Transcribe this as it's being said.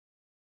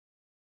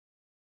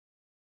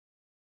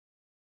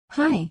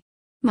Hi.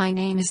 My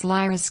name is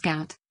Lyra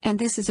Scout, and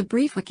this is a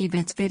brief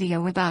Wikivids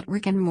video about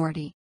Rick and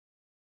Morty.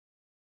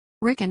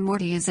 Rick and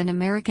Morty is an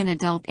American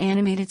adult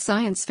animated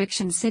science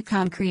fiction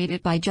sitcom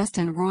created by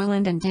Justin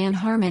Roiland and Dan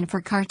Harmon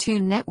for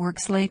Cartoon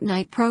Network's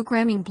late-night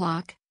programming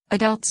block,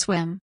 Adult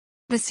Swim.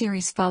 The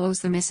series follows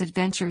the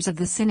misadventures of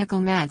the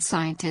cynical mad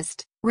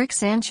scientist, Rick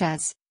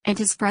Sanchez, and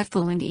his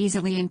fretful and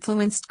easily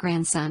influenced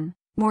grandson,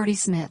 Morty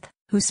Smith,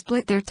 who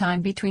split their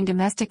time between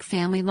domestic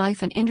family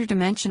life and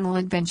interdimensional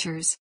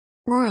adventures.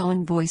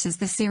 Roiland voices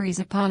the series'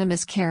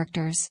 eponymous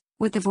characters,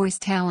 with the voice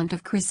talent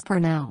of Chris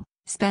Parnell,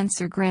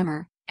 Spencer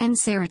Grammer, and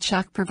Sarah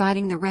Chuck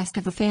providing the rest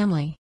of the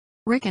family.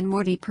 Rick and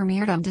Morty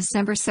premiered on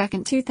December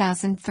 2,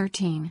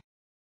 2013.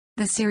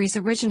 The series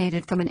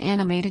originated from an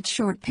animated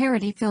short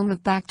parody film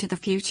of Back to the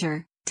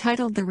Future,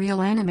 titled The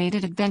Real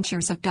Animated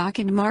Adventures of Doc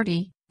and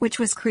Marty, which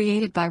was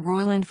created by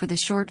Roiland for the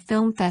Short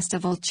Film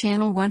Festival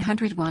Channel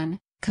 101,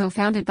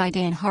 co-founded by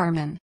Dan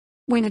Harmon.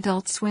 When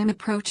Adult Swim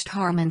approached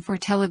Harmon for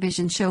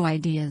television show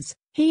ideas,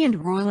 he and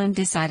Roiland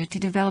decided to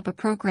develop a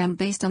program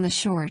based on the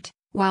short,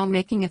 while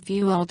making a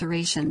few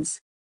alterations.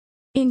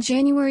 In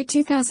January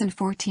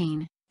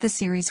 2014, the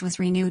series was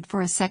renewed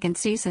for a second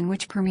season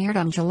which premiered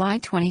on July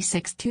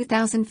 26,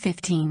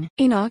 2015.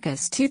 In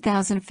August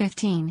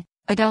 2015,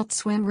 Adult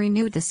Swim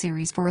renewed the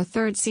series for a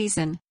third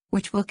season,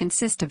 which will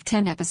consist of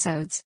 10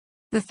 episodes.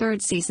 The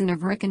third season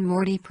of Rick and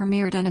Morty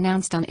premiered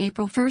unannounced on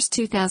April 1,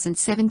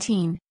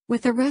 2017,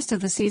 with the rest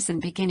of the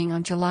season beginning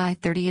on July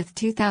 30,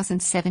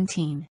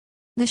 2017.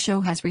 The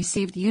show has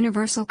received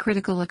universal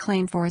critical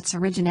acclaim for its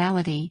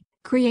originality,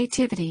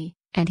 creativity,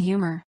 and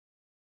humor.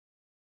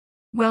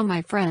 Well,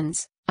 my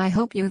friends, I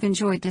hope you've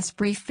enjoyed this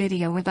brief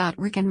video about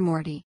Rick and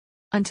Morty.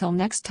 Until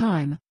next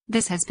time,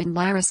 this has been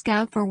Lyra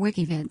Scout for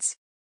Wikivids.